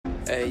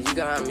Hey, you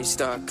got me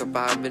stuck up,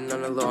 I've been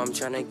on the low, I'm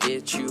trying to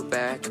get you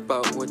back.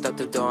 But without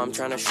the door, I'm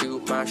trying to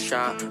shoot my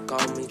shot.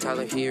 Call me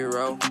Tyler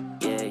Hero.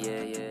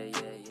 Yeah.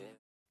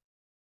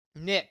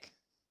 Nick,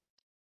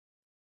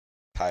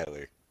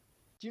 Tyler.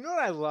 do you know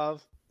what I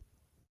love?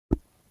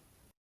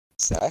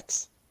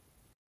 Sex?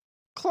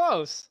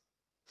 Close,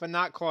 but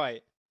not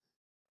quite.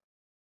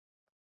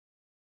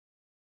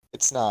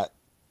 It's not.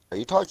 Are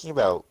you talking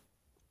about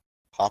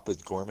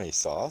Papa's Gourmet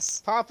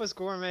Sauce? Papa's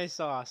Gourmet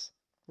Sauce.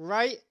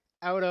 Right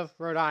out of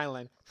Rhode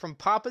Island. From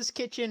Papa's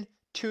Kitchen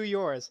to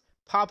yours.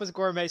 Papa's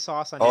Gourmet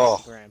Sauce on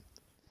Instagram.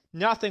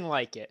 Nothing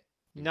like it.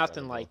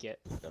 Nothing like it.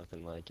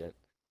 Nothing like it.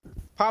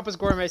 Papa's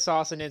Gourmet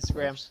Sauce on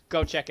Instagram.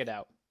 Go check it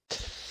out.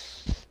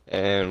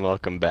 And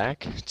welcome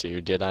back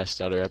to Did I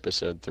Stutter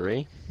episode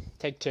 3.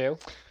 Take 2.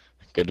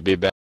 Good to be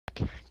back.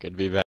 Good to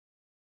be back.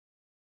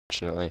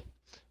 Fortunately,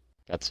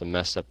 got some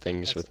messed up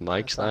things with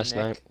mics last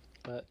night.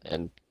 But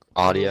and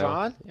audio. move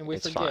on and we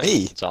it's forget. fine.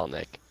 It's all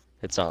Nick.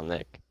 It's all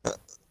Nick.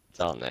 It's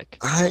all Nick.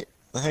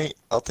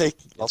 I'll take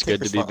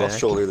good to be back. I'll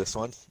shoulder this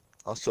one.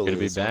 Good to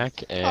be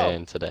back,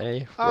 and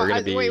today we're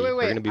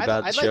gonna be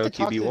about to show I'd like to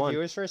talk to the QB1.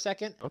 viewers for a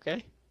second.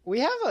 Okay. We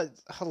have a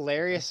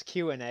hilarious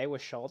Q&A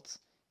with Schultz,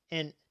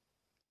 and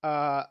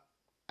I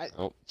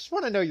just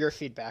want to know your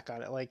feedback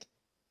on it. Like,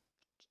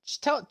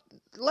 just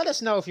let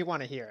us know if you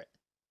want to hear it.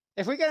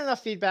 If we get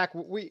enough feedback,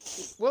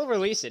 we'll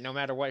release it no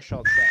matter what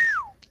Schultz says.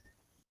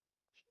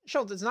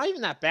 Schultz, it's not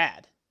even that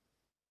bad.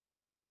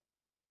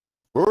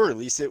 We'll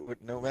release it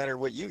no matter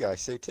what you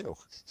guys say too.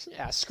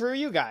 Yeah, screw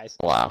you guys.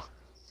 Wow.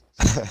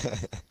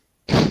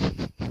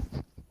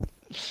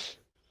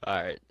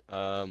 Alright,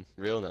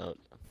 real note,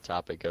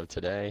 topic of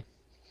today,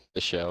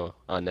 the show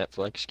on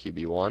Netflix,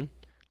 QB1.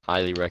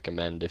 Highly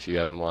recommend if you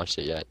haven't watched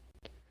it yet.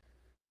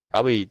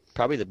 Probably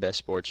the best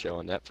sports show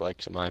on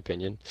Netflix, in my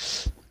opinion.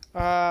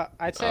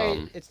 I'd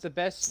say it's the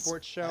best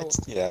sports show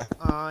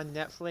on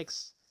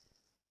Netflix,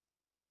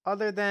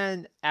 other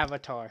than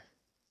Avatar.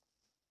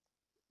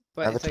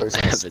 But Avatar's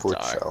a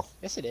sports show.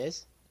 Yes, it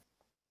is.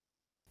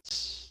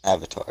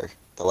 Avatar,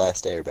 The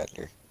Last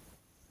Airbender.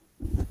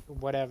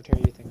 What Avatar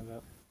do you think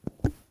about?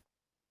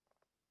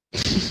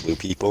 Blue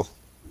people.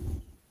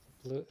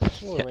 Blue.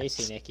 It's a little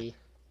racy, Nicky.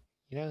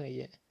 You know,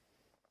 yeah.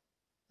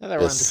 Another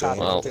round to top.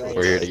 Well,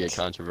 we're here to get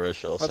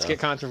controversial. Let's get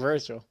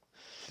controversial.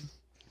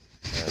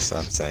 That's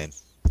what I'm saying.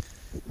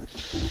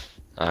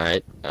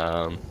 Alright,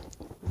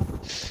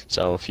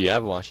 so if you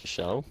have watched the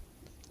show,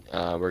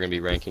 we're going to be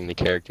ranking the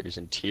characters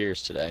in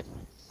tiers today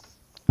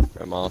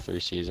from all 3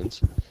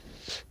 seasons.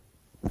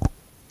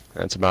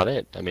 That's about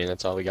it. I mean,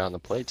 that's all we got on the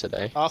plate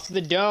today. Off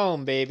the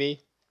dome, baby.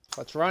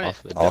 Let's run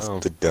Off it. the dome.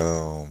 Off the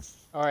dome.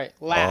 All right,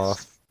 last.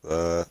 Off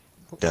the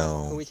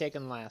dome. Who are we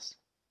taking last?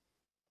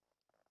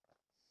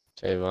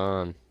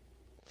 Tavon.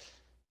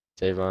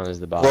 Tavon is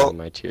the bottom of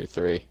my tier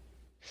 3.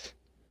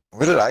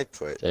 What did I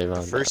put? Tavon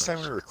the first time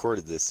we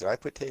recorded this, did I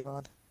put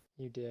Tavon?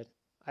 You did.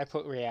 I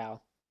put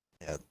Real.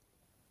 Yeah.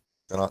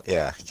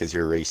 Yeah, because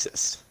you're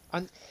racist.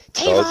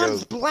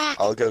 Tavon's black!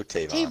 I'll go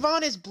Tavon.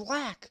 Tavon is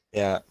black!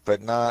 Yeah,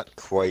 but not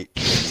quite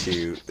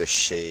to the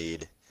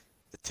shade,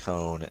 the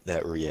tone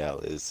that Real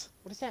is.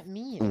 What does that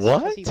mean?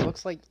 What? He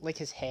looks like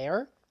his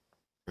hair?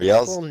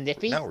 Real's a little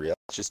nippy? No, Real's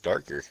just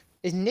darker.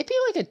 Is nippy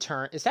like a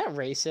term? Is that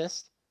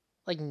racist?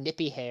 Like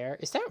nippy hair?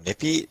 Is that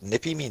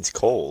Nippy means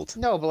cold.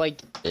 No, but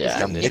like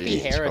yeah, is nippy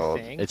hair a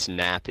thing? It's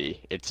nappy.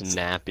 It's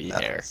nappy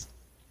hair.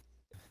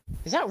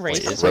 Is that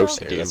racist? It's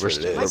roasted, dude, that's what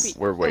it is.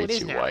 We're way No, it is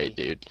too nappy. white,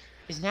 dude.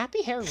 Is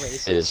nappy hair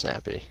racist? It is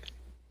nappy.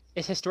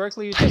 It's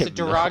historically used I as a have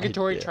no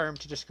derogatory idea. term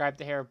to describe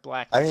the hair of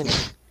black. I mean,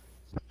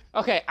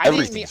 okay, I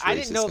didn't everything's know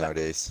racist that.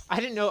 nowadays. I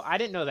didn't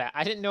know that.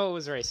 I didn't know it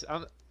was racist.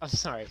 I'm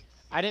sorry.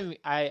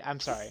 I'm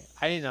sorry.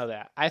 I didn't know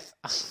that.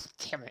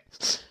 Damn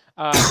it.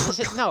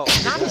 No,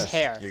 not his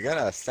hair. You're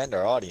gonna offend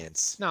our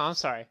audience. No, I'm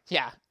sorry.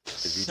 Yeah.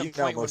 Because you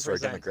do know most of our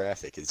 0.1%.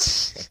 demographic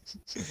is.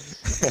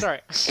 Sorry.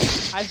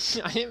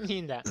 I didn't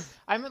mean that.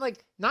 I meant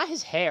like not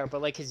his hair,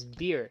 but like his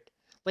beard.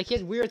 Like he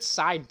has weird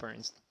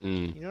sideburns.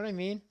 Mm. You know what I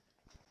mean?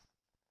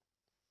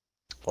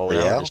 Well,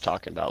 we're Yeah. just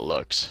talking about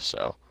looks,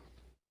 so.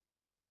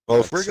 Well,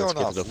 if we're let's going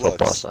get off to the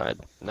football looks, side.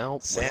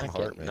 Nope. Sam we're not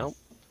getting- Hartman. Nope.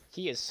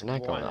 He is. We're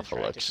not going one off of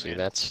attractive looks. See, man.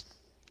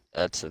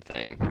 that's the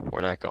thing.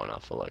 We're not going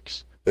off of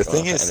looks. the Go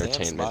thing off is, of Sam's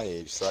entertainment. my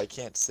age, so I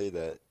can't say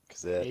that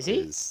because that Is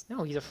he?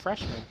 No, he's a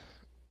freshman.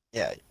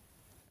 Yeah.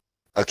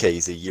 Okay,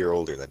 he's a year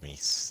older than me.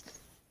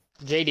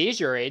 JD's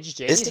your age. Is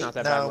JD's he? not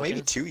that bad No, looking.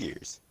 maybe 2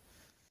 years.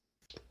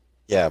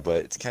 Yeah, but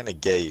it's kind of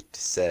gay to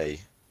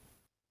say.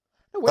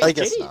 No, But I wait,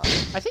 guess JD. not.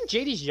 I think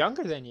JD's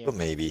younger than you. But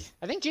maybe.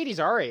 I think JD's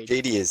our age.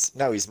 JD's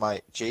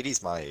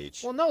my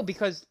age. Well, no,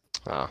 because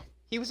Oh.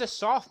 he was a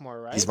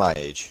sophomore, right? He's my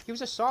age. He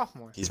was a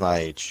sophomore. He's my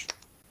age.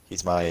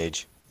 He's my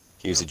age.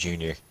 He was a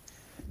junior.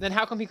 Then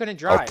how come he couldn't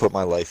drive? I'll put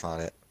my life on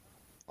it.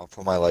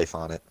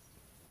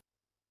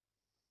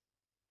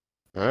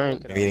 All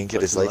right. Maybe he didn't get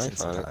Put his some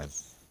license life in on it. time.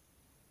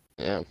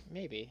 Yeah.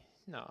 Maybe.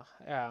 No,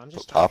 yeah, I'm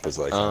just Papa's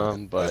like,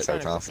 but that's how trying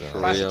to- confident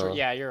I for am. real.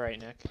 Yeah, you're right,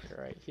 Nick.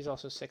 You're right. He's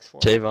also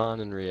 6'4".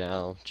 Tavon and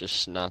Real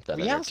just not that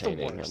Rial's the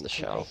entertaining worst. on the I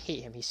show.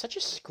 hate him. He's such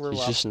a screw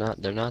He's up. just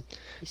not. They're not.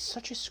 He's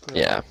such a screw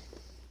Yeah. up.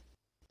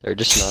 They're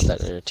just not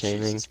that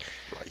entertaining. Jesus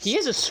Christ. He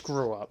is a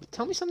screw up.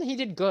 Tell me something he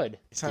did good.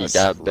 He's not He a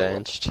got screw-up.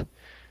 benched.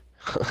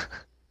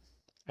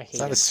 I hate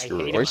not a him. I screw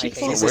hate up. him. Where'd I he hate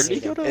go? him. Where I did he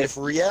hate go him. to? If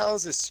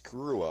Real's a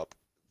screw up,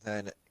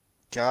 then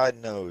God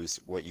knows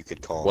what you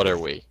could call What me. are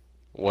we?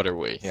 What are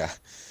we? Yeah.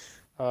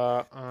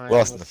 I'm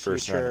Lost in a the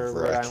first round future of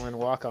Rhode rec. Island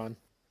walk-on.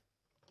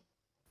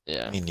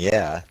 Yeah. I mean,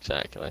 yeah.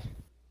 Exactly.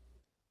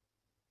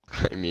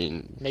 I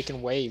mean,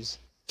 Making waves.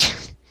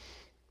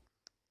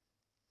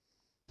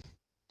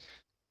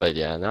 but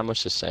yeah, not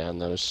much to say on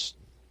those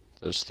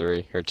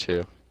three or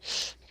two,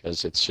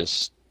 because it's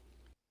just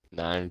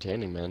not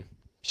entertaining, man.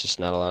 It's just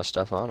not a lot of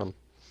stuff on them.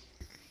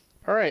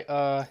 All right.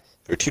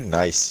 They're too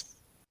nice.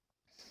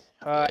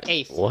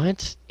 Eighth.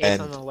 What? Eighth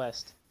And- on the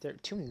list. They're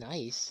too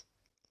nice.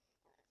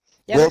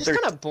 Yeah, Well, they're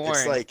just kind of boring.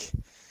 It's like,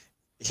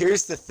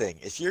 here's the thing: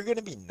 if you're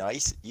gonna be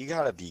nice, you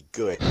gotta be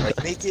good.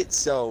 Like, make it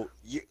so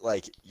you're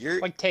like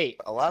Tate.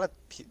 a lot of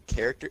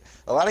characters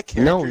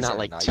No, not are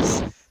like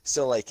nice.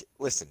 So like,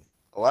 listen,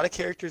 a lot of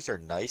characters are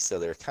nice, so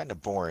they're kind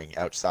of boring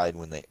outside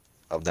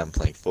of them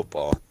playing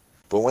football.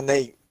 But when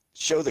they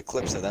show the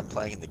clips of them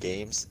playing in the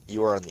games,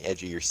 you are on the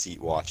edge of your seat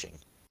watching.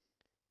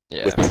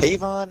 Yeah. With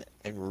Tavon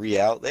and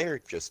Real, they're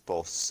just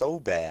both so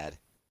bad.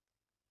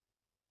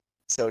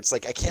 So it's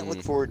like I can't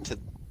look forward to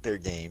their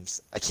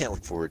games. I can't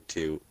look forward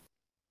to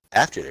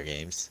after their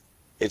games.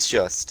 It's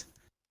just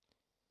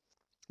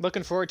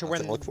Looking forward to nothing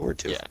when to look forward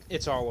to. Yeah.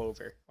 it's all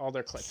over. All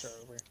their clips are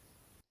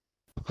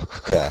over.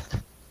 Yeah.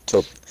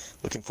 So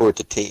looking forward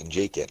to Tate and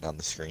Jake getting on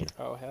the screen.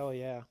 Oh hell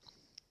yeah.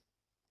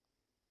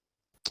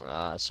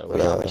 So But,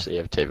 we obviously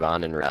have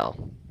Tavon and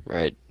Rel,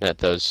 right? At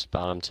those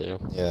bottom two.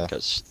 Yeah.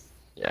 Because,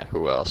 yeah,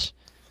 who else?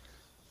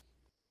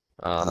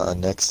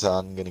 Next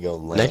I'm gonna go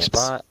Lance. Next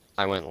spot,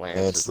 I went Lance.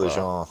 Lance as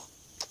well.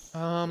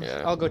 Lejeune.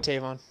 Yeah. I'll go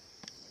Tavon.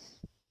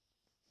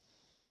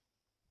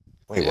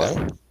 Wait, Yeah.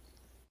 what?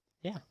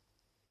 Yeah.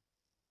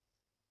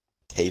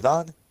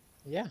 Tavon?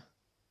 Yeah.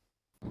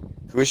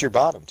 Who is your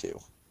bottom two?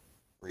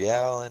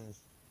 Real and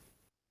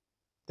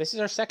This is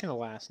our second to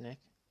last, Nick.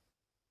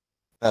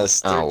 no, this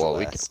is third Oh, to well,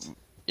 last.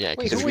 Yeah, Wait,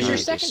 because who was we your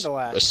just second to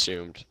last?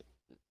 assumed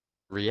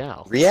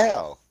Real.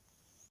 Real.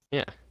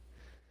 Yeah.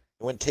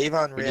 You went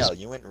Tavon We Real. just-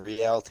 You went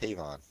Real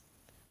Tavon.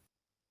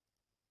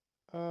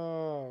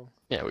 Oh.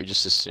 Yeah, we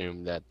just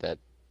assumed that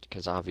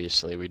because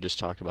obviously we just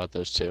talked about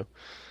those two,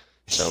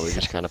 so we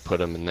just kind of put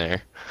them in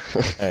there.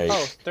 Alright,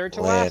 Oh, third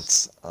to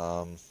last.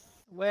 Lance.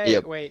 Wait,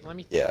 Yep. wait. Let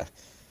me. Yeah.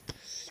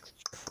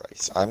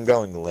 Christ. I'm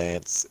going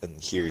Lance,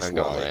 and here's I'm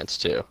why. going Lance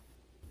too.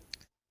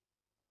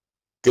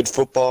 Good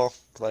football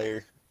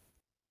player.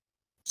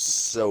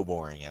 So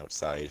boring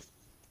outside.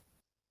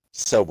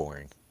 So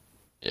boring.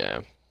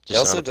 Yeah. He Just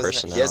also not a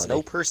doesn't. He has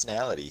no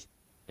personality. personality.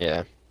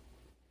 Yeah.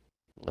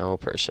 No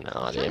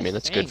personality. I trying to mean,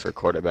 that's good think. for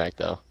quarterback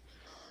though.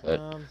 But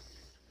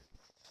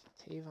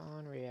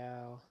Tavon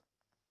Real.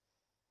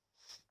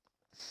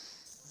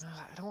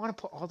 I don't want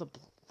to put all the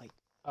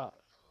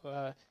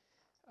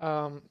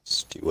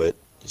Just do it.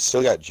 You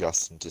still got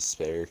Justin to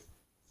spare.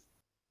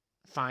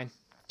 fine.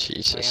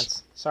 Jesus.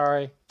 Lance.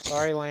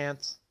 Sorry,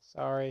 Lance.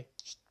 Sorry.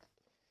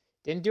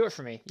 Didn't do it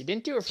for me. You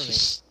didn't do it for me.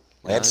 Just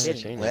Lance, not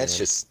entertaining, Lance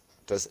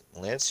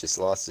man. just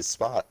lost his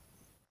spot.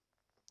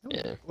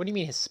 Yeah. What do you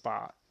mean his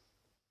spot?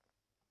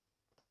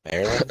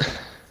 Maryland.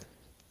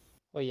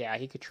 Well, yeah,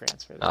 he could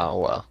transfer. There. Oh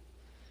well.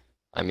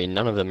 I mean,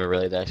 none of them are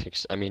really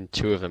that. I mean,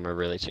 two of them are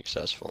really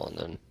successful, and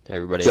then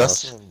everybody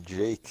Justin else. and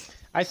Jake.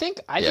 I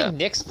think Yeah.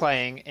 Nick's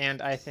playing,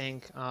 and I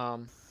think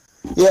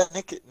Yeah,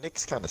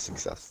 Nick's kind of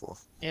successful.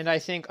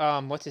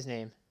 what's his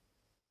name?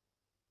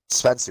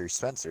 Spencer.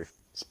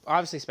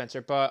 Obviously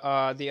Spencer,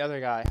 but the other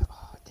guy.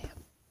 Oh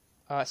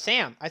damn.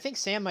 Sam. I think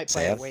Sam might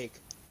play at Sam? Wake.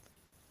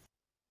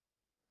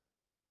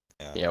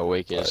 Yeah,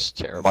 Wake But is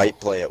terrible. Might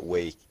play at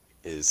Wake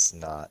is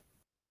not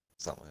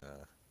something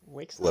to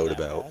Wake's gloat not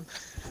that about.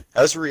 bad.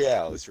 How's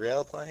Real? Is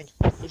Real playing?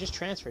 He just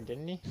transferred,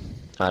 didn't he?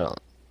 I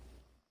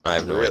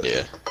have no Really?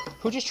 idea.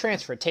 Who just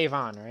transferred?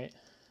 Tavon, right?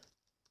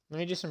 Let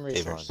me do some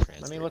research. Tavon Let me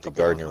transferred look to up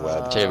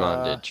Gardner-Webb.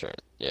 Tavon did turn.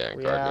 Yeah,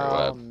 Real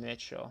Gardner-Webb.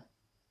 Mitchell.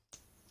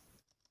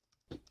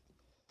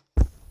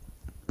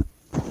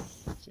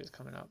 See what's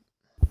coming up.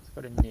 Let's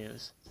go to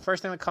news.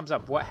 First thing that comes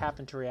up: what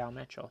happened to Real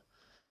Mitchell?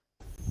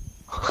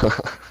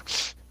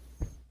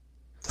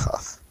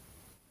 Tough.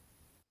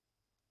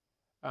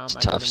 It's I a go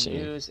tough to scene.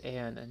 news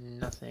and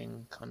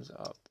nothing comes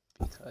up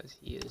because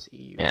he is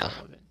Yeah.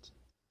 irrelevant.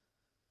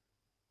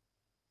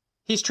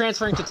 He's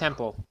transferring to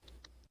Temple.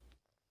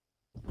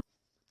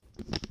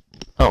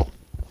 Oh.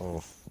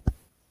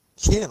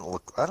 He didn't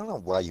look. I don't know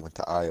why you went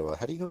to Iowa.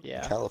 How do you go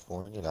Yeah. from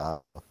California to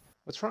Iowa?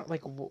 What's wrong?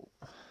 Like,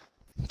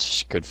 It's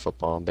just good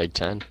football in Big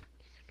Ten.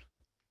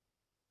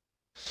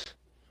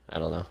 I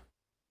don't know.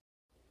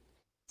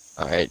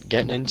 All right,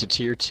 getting into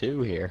tier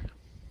 2 here.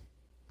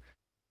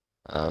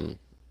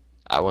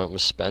 I went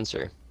with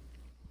Spencer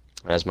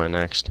as my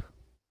next.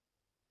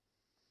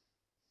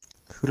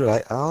 Who did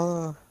I?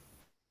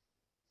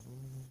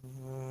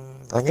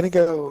 I'm gonna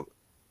go.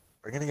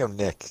 We're gonna go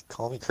Nick.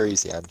 Call me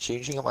crazy. I'm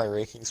changing up my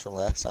rankings from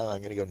last time.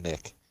 I'm gonna go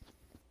Nick.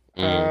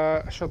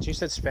 Schultz, you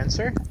said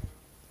Spencer?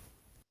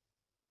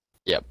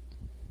 Yep.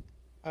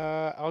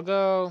 I'll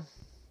go.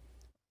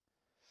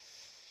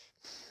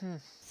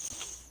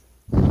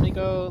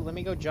 Let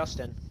me go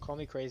Justin. Call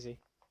me crazy.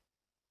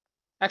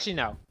 Actually,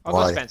 no. I'll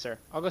Why? go Spencer.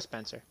 I'll go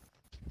Spencer.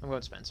 I'm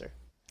going Spencer.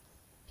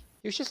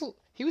 He was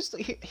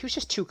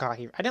just too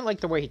cocky. I didn't like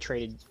the way he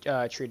treated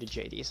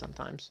JD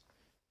sometimes.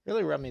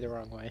 Really rubbed me the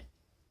wrong way.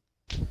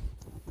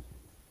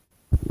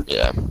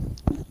 Yeah.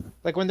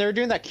 Like when they were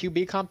doing that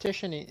QB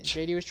competition,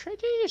 JD was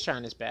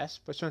trying his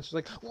best, but Spencer was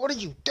like, "What are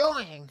you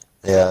doing?"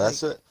 Yeah,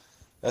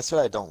 that's what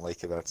I don't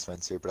like about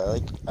Spencer. But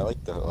I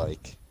like the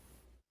like.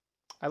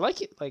 I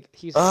like it. Like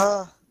he's.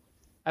 Uh,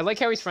 I like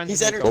how he's friends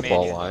he's with Nico entertaining.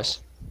 Mannion. Football wise.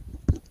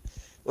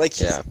 Like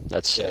Yeah,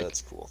 that's yeah, sick.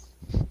 that's cool.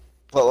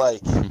 But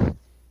like,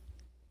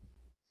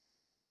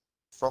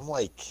 from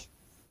like,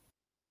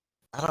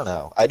 I don't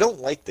know. I don't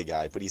like the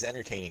guy, but he's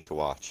entertaining to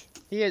watch.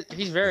 He is.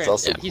 He's very. He's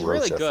also He's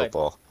gross really at good.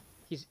 football.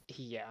 He's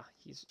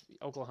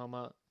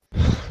Oklahoma. I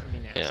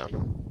mean, Yeah.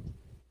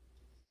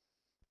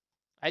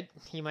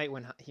 he might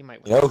win. He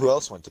might win. You know who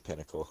else went to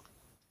Pinnacle?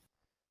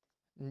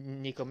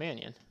 Nico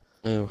Mannion.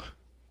 Oh,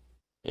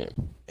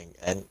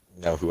 And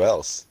you know who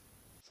else?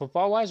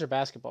 Football wise or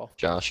basketball?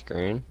 Josh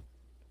Green.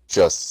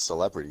 Just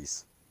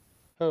celebrities.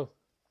 Who?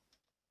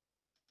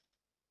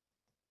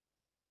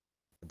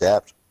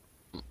 Adapt.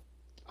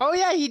 Oh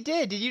yeah, he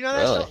did. Did you know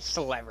that? Really?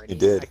 Celebrity. He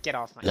did. Get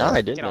off my. No,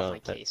 I didn't Get know off my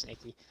that. case,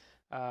 Nikki.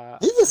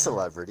 He's a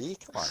celebrity.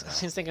 Come on I now.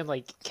 was thinking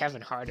like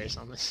Kevin Hart or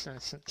something.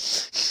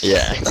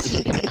 Yeah.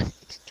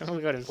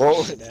 Don't go to.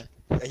 Well,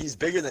 he's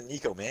bigger than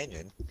Nico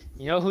Mannion.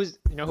 You know who?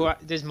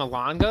 Does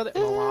Milan go there?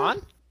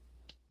 Milan.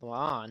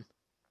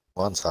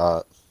 One's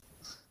hot.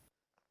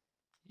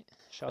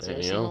 Shall There I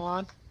you see go.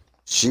 Milan?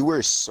 She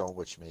wears so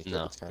much makeup.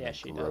 No. It's kind Yeah, of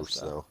she gross,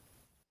 does, though. though.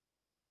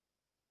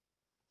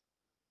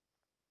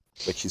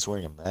 Like she's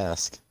wearing a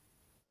mask.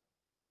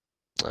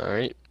 All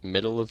right,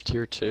 middle of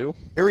tier 2.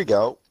 Here we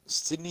go.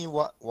 Sydney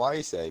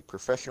Wise,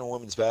 professional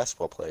women's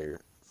basketball player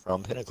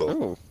from Pinnacle.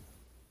 Oh.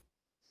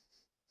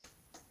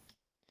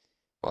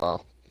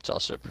 Well, it's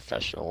also a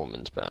professional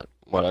women's bat.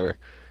 Whatever.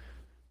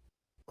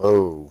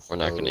 Oh. We're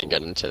not going to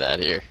get into that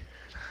here.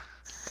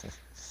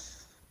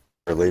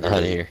 For later.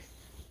 Not here.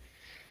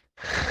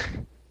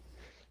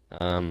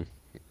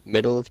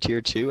 Middle of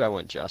tier 2, I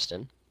went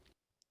Justin.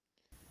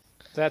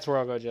 That's where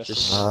I'll go, Justin.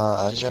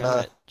 I'm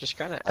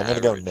gonna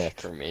go average Nick.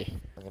 for me.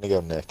 I'm gonna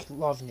go Nick.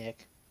 Love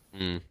Nick.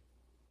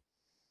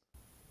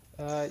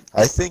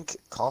 I think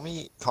call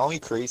me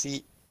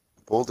crazy,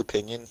 bold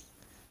opinion.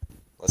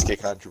 Let's get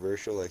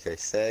controversial, like I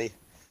say.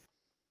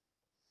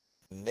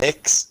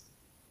 Nick's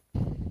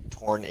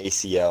torn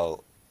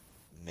ACL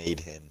made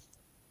him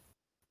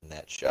in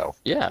that show.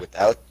 Yeah.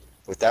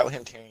 Without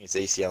him tearing his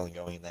ACL and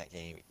going in that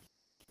game,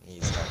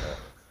 he's kind of.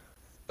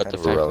 But the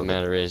fact of the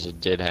matter is,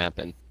 it did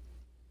happen.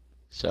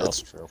 So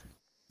That's true.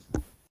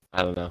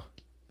 I don't know.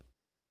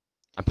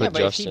 I Yeah, put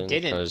but if he Justin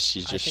didn't, because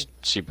he's I just think-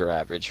 super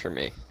average for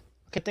me.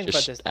 Okay, think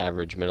Just about this.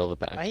 average, middle of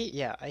the pack.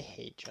 I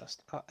hate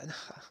Justin.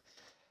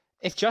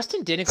 If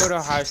Justin didn't go to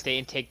Ohio State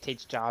and take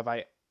Tate's job,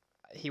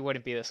 he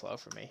wouldn't be this low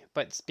for me.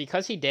 But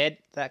because he did,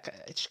 it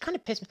just kind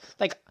of pissed me.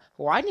 Like,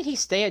 why didn't he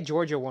stay at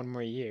Georgia one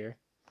more year?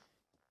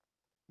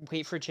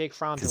 Wait for Jake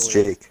Fromm to It's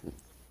leave. Jake.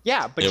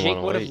 Yeah, but Didn't Jake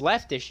wanna would have wait.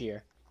 left this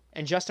year,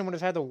 and Justin would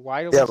have had the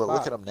wide open Yeah, but spot.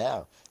 look at him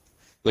now.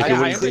 Look I at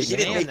what he understand He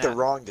didn't make the that.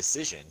 wrong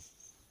decision.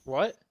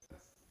 What?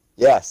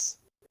 Yes.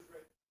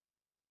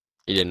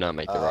 He did not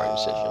make the wrong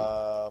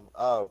decision.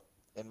 Oh,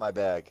 in my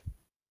bag.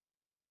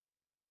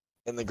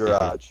 In the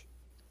garage.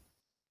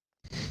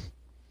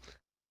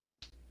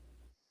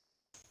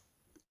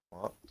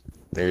 Well,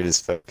 there it is,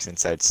 folks.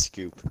 Inside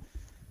scoop.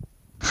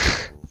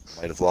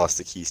 Might have lost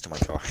the keys to my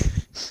car.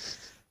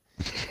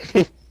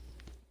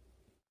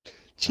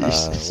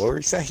 Jesus. What were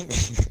you saying?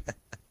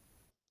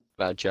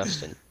 About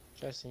Justin.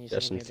 Justin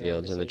Justin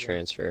Fields and the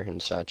transfer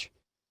and such.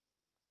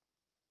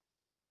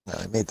 No,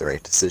 I made the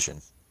right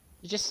decision.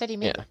 You just said he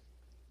made.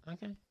 Yeah.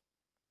 Okay.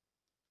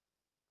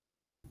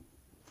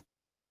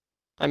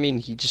 I mean,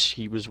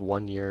 he was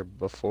 1 year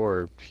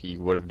before he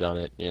would have done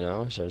it,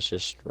 so it's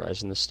just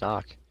rising the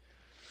stock.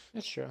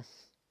 That's true.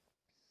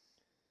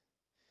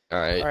 All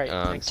right, All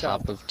right, next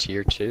top up. of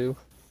tier 2,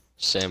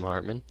 Sam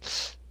Hartman.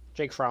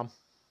 Jake Fromm.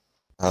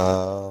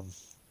 I'm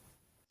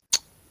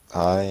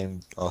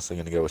also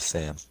gonna go with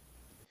Sam.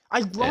 I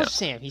love Yeah.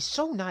 Sam. He's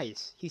so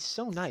nice. He's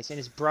so nice. And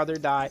his brother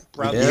died. You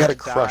Brother got a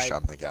crush died.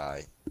 on the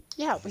guy.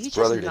 Yeah, but His he's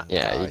brother just not.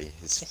 didn't Yeah, die.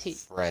 His he-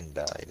 friend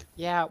died.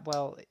 Yeah,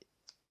 well,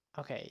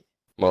 okay.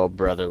 Well,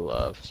 brother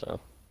love, so.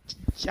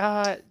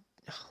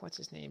 What's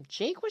his name?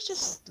 Jake was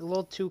just a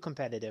little too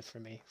competitive for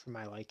me, for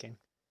my liking.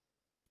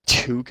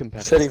 Too What's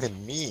competitive. that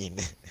even mean?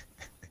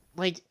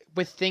 Like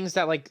with things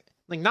that like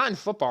not in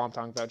football. I'm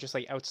talking about just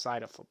like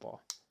outside of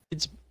football.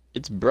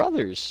 It's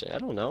brothers. I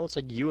don't know. It's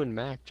like you and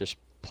Mac just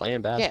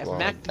playing Yeah, if basketball.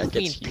 Mac that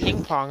playing gets ping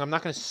heated. pong, I'm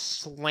not gonna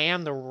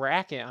slam the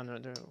racket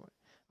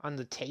on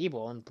the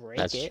table and break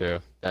That's it. true.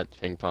 That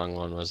ping pong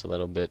one was a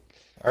little bit.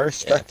 I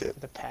respect it.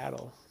 The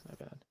paddle. My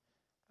bad.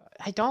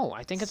 I don't.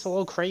 I think it's a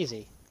little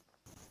crazy.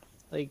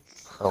 Like,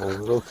 A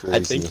little crazy. I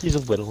think he's a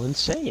little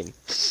insane.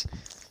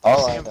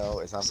 All Sam- I know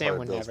is I'm Sam part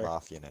would of Bill's never.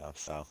 Mafia now,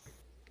 so.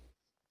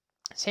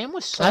 Sam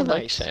was so I nice.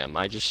 like Sam.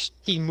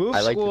 He moved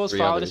I like the schools, three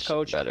followed his others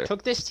coach, better.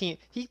 took this team.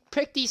 He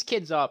picked these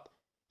kids up.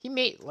 He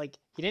made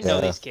he didn't know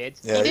Yeah. these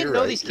kids. Yeah, He didn't you're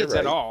know right, these you're kids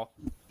at right. all,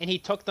 and he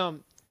took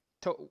them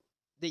to.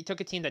 They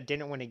took a team that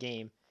didn't win a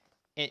game,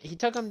 and he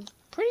took them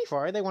pretty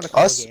far. They won a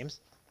couple Us- games.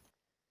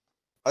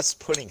 Us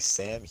putting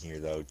Sam here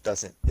though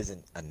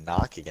isn't a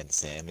knock against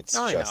Sam. It's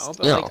No, I just know,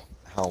 but No. like,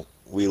 how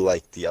we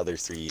like the other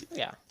three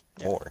yeah.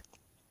 more.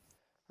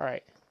 All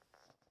right,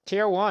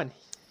 tier 1.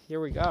 Here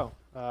we go.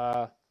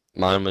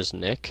 Mine was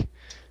Nick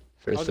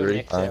for I'll go 3.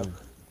 Nick, too.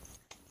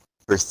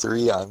 For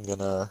 3, I'm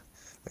gonna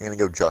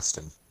go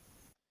Justin.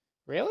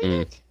 Really, Mm.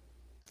 Nick?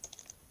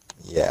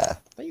 Yeah, I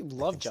thought you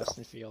love think so.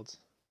 Justin Fields.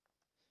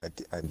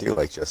 I do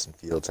like Justin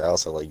Fields. I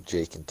also like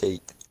Jake and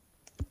Tate.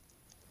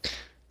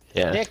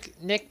 Yeah.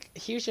 Nick,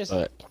 he was just.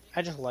 But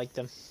I just liked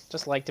him.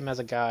 Just liked him as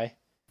a guy.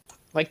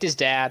 Liked his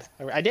dad.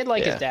 I did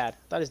like his Yeah. dad.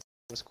 Thought his dad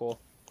was cool.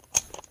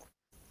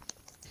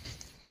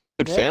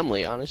 good Nick?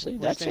 family, honestly.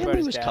 What do you That think about family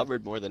his was dad?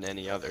 covered more than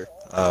any other.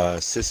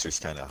 Sister's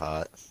kind of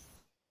hot.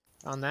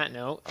 On that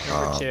note,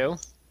 number 2.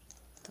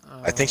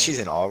 I think she's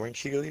an Auburn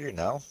cheerleader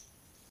now.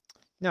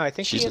 No, I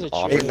think She's she is an a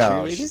Auburn cheerleader. No,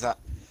 cheerleader? she's not.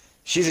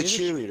 She's a She's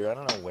a cheerleader. I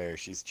don't know where.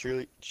 She's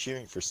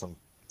cheering for some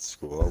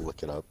school. I'll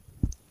look it up.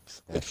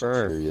 Good for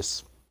her.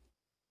 Curious.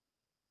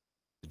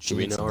 The Do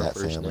we genes know in her that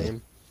first family.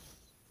 name?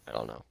 I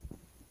don't know.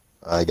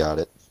 I got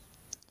it.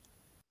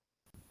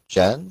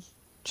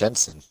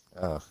 Jensen.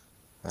 Oh,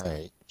 all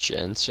right.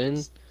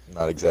 Jensen?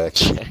 Not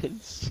exactly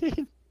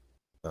Jensen?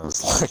 what I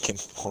was looking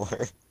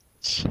for.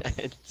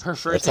 Jensen. Her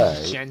first That's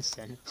name is alright.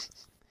 Jensen.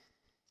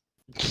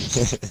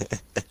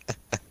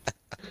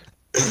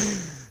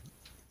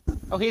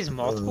 Oh, he has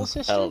multiple Hell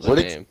sisters? Hell of a What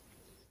did- name.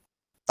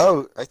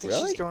 Oh, I think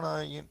Really? she's going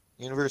to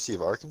University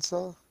of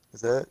Arkansas.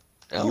 Is that?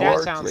 Oh, you That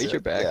are? sounds-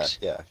 Razorbacks.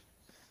 Yeah.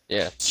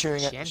 Yeah.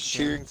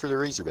 Cheering for the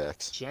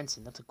Razorbacks.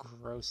 Jensen, that's a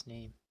gross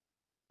name.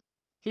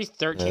 She's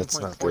it's not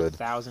 13.4 good.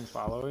 thousand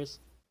followers.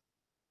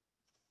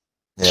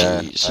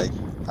 Yeah.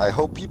 Jeez. I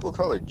hope people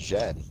call her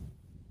Jen.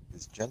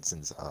 Because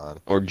Jensen's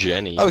odd. Or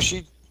Jenny. Oh,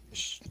 she.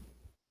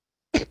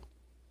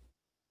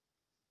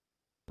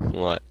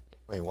 What?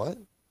 Wait, what?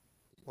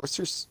 What's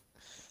her?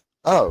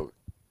 Oh,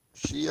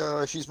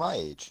 she's my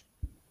age.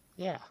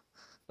 Yeah.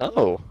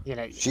 Oh. You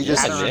know, She yeah,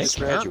 just, I don't she know, just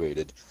count.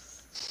 graduated.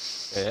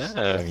 I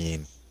Yeah.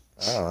 mean,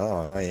 I don't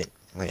know. I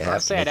might I'll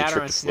have to say make I'd a add her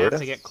trip on to Snap Florida.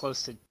 to get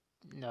close to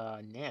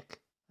Nick.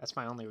 That's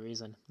my only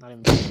reason. Not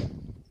even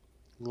kidding.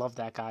 Love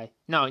that guy.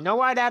 No, you know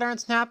why I'd add her on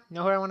Snap? You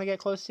know who I want to get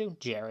close to?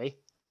 Jerry.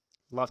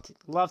 Love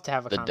to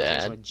have a The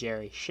conversation dad? with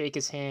Jerry. Shake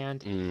his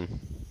hand. Mm.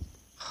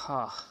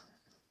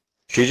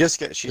 She This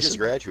just is-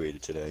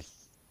 graduated today.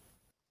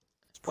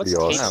 It's What's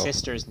pretty Tate's awesome.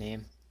 sister's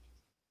name?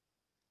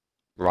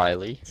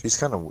 Riley. She's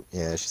kind of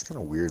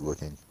weird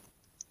looking.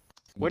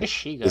 Where does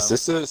she go? Is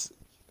this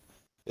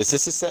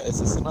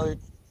another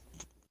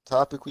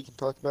topic we can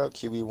talk about?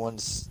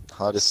 QB1's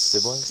hottest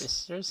siblings.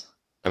 Sisters?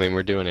 I mean,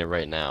 we're doing it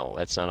right now.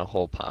 That's not a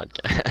whole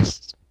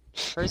podcast.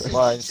 Hers is-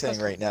 Well, I'm she's saying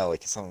got- right now,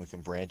 like it's something we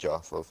can branch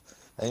off of.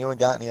 Anyone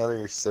got any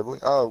other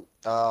siblings? Oh,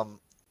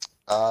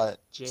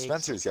 Jake's-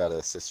 Spencer's got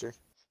a sister.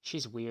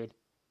 She's weird.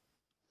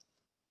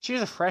 She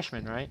was a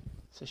freshman, right?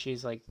 So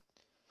she's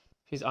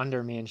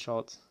under me and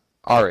Schultz.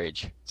 Our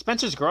age.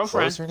 Spencer's What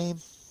girlfriend. was her name?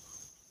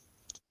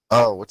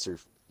 Oh, what's her?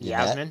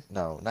 Yasmin?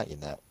 No, not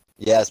Yannette.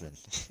 Yasmin.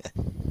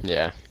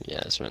 Yeah.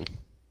 Yasmin.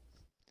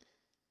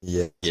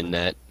 Yeah.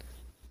 Yannette.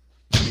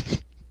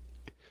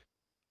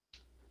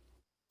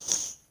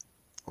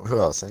 Who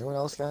else? Anyone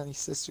else got any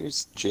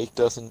sisters? Jake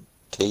doesn't.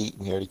 Tate,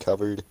 we already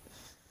covered.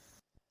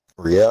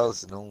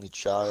 Riel's an only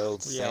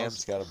child. Riel's-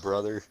 Sam's got a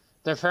brother.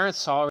 Their parents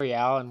saw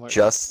Real and were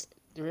Just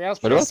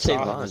Real's What about parents saw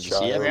him. Tavon? Does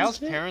he have Real's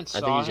a- parents I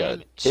saw think he's got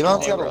him. a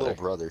Tavon's small got a little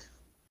brother.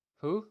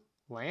 Who?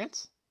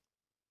 Lance?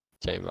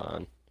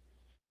 Tavon.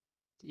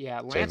 Yeah,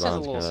 Lance has a Tavon's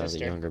little got a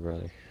sister. younger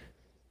brother.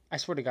 I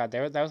swear to God,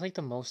 that was like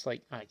the most I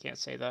can't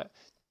say that.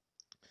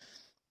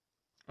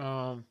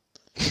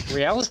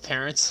 Real's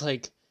parents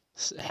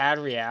had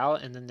Real,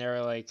 and then they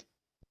were like,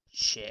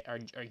 "Shit, our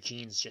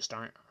genes just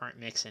aren't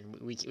mixing.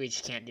 We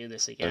just can't do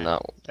this They're again."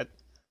 not That's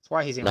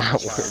why he's in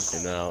not the child.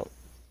 working out.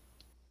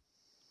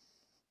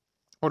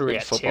 What are we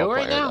Good at, football 2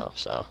 right player, now? though,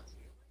 so.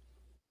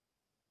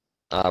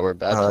 We're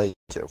back.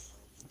 Two. 2.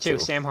 Two.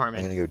 Sam I'm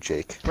Hartman, gonna go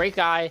Jake. great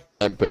guy,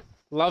 But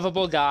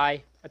lovable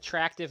guy,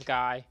 attractive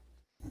guy,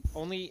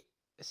 only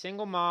a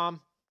single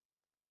mom,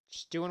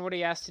 just doing what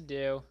he has to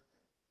do,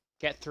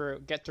 get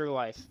through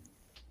life.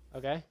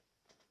 Okay.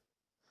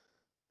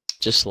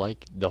 just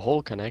like the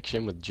whole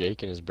connection with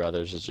Jake and his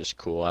brothers is just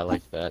cool. I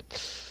like that.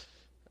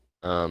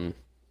 I don't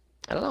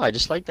know. I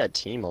just like that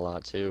team a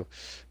lot too.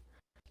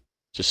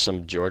 Just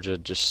some Georgia,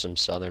 just some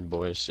Southern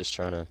boys, just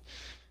trying to.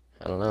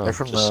 I don't know. They're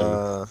from just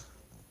some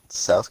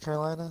South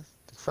Carolina.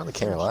 They're from the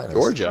Carolinas.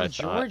 Georgia. I From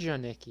thought. Georgia,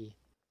 Nikki.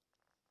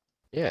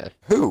 Yeah.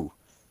 Who?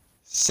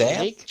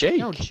 Sam? Jake.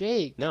 No,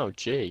 Jake. No,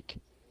 Jake.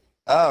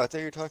 Oh, I thought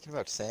you were talking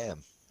about Sam.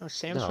 No,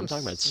 Sam's No, from I'm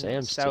talking about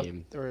Sam's South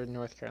team. or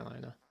North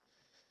Carolina.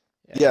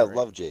 Yeah, you're right.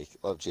 love Jake.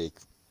 Love Jake.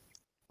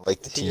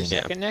 Like the Is he your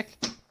team. second, Nick?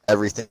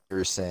 Everything you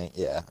were saying.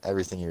 Yeah,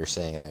 everything you were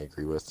saying, I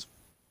agree with.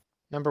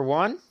 Number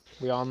 1,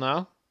 we all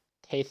know,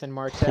 Tate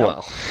Martell.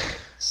 Well,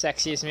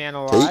 Sexiest man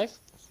alive.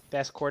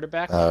 Best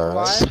quarterback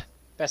alive.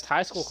 Best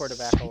high school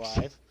quarterback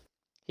alive.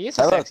 He is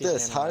the How about sexiest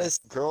this? man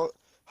alive.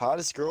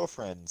 Hottest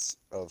girlfriends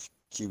of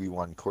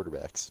QB1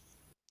 quarterbacks.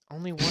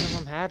 Only one of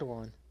them had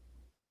one.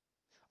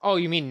 Oh,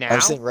 you mean now?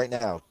 I'm saying right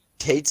now.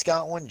 Tate's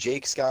got one.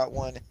 Jake's got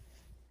one.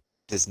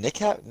 Does Nick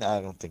have? No,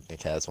 I don't think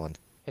Nick has one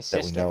His that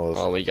we sister. know of.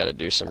 well, we got to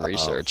do some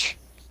research.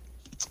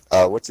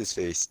 What's his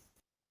face?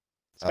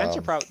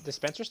 Spencer does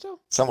Spencer still?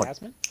 Someone.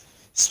 Yasmin?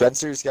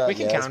 Spencer's got. We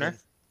can Yasmin. counter.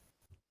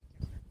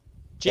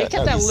 Jake Yeah,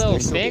 had no, that little they're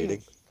still thing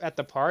dating. at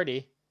the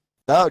party.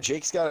 No,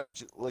 Jake's got.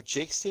 Like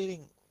Jake's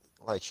dating.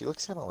 Like she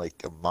looks kind of like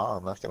a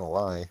mom. Not gonna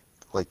lie.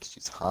 Like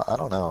she's hot. I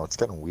don't know. It's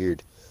kind of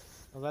weird.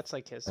 Well, that's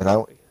like his. And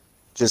I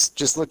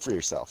just look for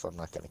yourself. I'm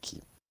not gonna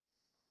keep.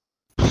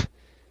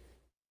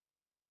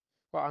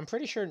 Well, I'm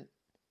pretty sure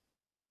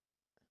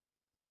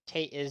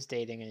Tate is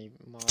dating a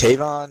mom.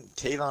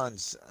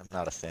 Tavon's. I'm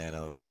not a fan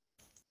of.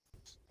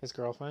 His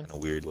girlfriend. Kind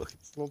of weird looking.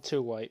 A little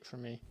too white for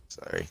me.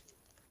 Sorry.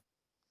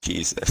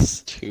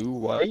 Jesus. Too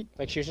white?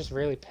 Like she was just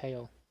really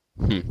pale.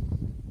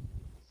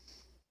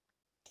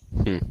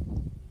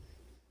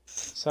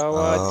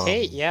 So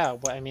Tate, yeah.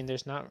 Well, I mean,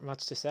 there's not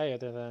much to say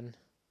other than.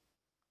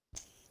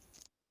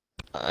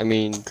 I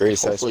mean,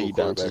 Greatest high hopefully he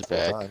school bounces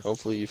quarterback of all back. time.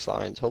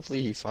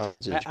 Hopefully he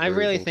finds his I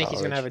really groove in think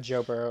he's gonna have a college.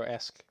 Joe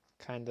Burrow-esque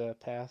kind of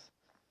path.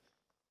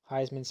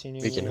 Heisman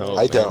senior We can year. hope.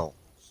 I man. don't.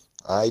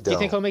 I Do you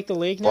think don't. he'll make the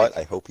league, Nick? But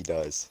I hope he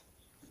does.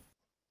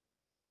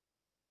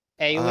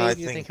 A-League? I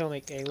You think he'll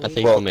make A-League? I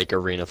think Well, he'll make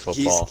arena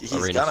football. he's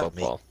Arena gotta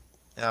football.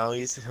 No,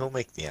 he'll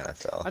make the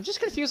NFL. I'm just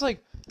confused,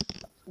 like,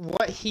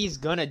 what he's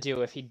gonna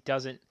do if he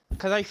doesn't.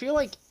 Because I feel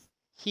like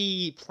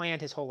he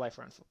planned his whole life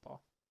around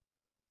football.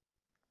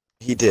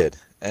 He did,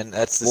 and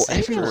that's the Well, same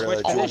everyone for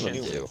switched Julian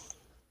divisions. Newman.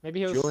 Maybe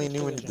he'll. Julian switch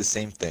Newman did the divisions.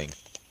 same thing.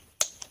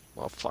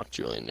 Well, fuck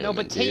Julian Newman. No,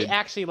 but Tate dude.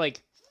 actually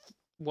like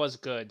was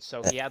good,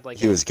 so he had like.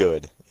 He was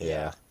good.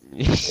 Yeah.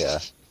 Yeah.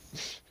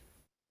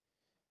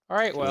 All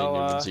right, Julian well,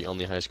 Newman's the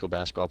only high school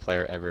basketball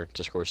player ever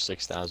to score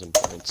 6,000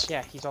 points.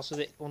 yeah, he's also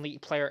the only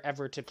player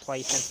ever to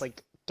play since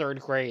like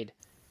 3rd grade.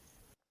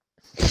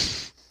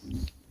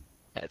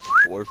 At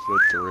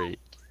 4'3".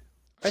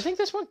 I think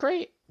this went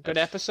great. Good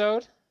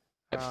episode.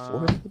 At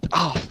 4.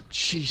 Oh,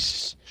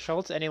 Jesus.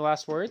 Schultz, any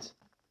last words?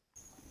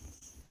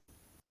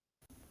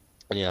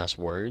 Any last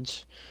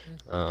words?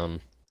 I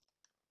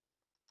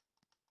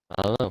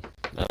don't know.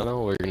 I don't know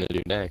what we're gonna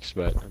do next,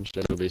 but I'm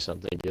sure it'll be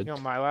something You good. know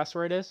what my last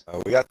word is?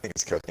 We got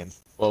things cooking.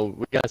 Well,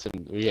 we got some.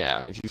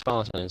 Yeah, if you follow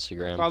us on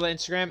Instagram, Follow the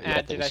Instagram Yeah,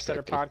 at Did I thanks,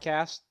 Stutter Cookie.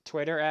 Podcast,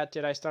 Twitter at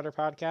Did I Stutter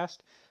Podcast,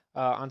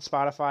 on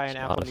Spotify and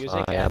Apple Spotify, Music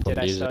at Apple Did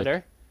Music. I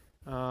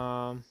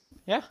Stutter.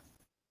 Yeah.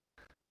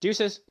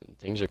 Deuces.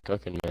 things are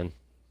cooking, man.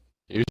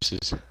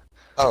 Deuces.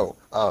 Oh,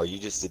 you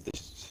just did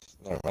this.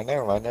 Never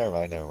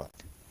mind.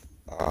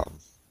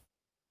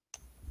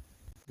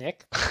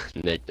 Nick.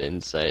 Nick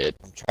didn't say it.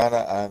 I'm trying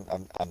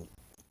to.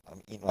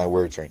 I'm eating my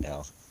words right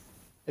now.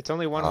 It's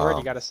only one word you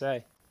Um, gotta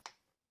say.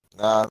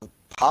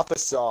 Papa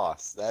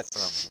sauce. That's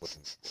what I'm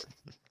looking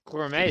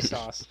Gourmet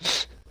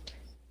sauce.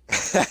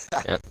 for.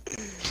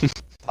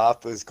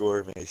 Papa's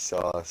gourmet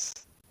sauce.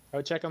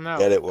 Go check them out.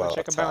 Get it Go while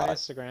check it's them out on hot.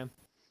 Instagram.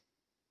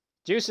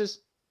 Juices.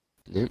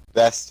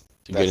 Best.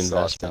 It's a good Best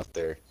sauce investment. out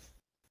there.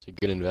 It's a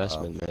good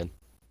investment, man.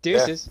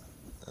 Deuces.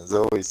 As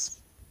always.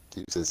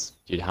 Deuces.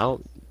 Dude, how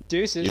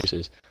Deuces.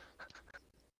 deuces?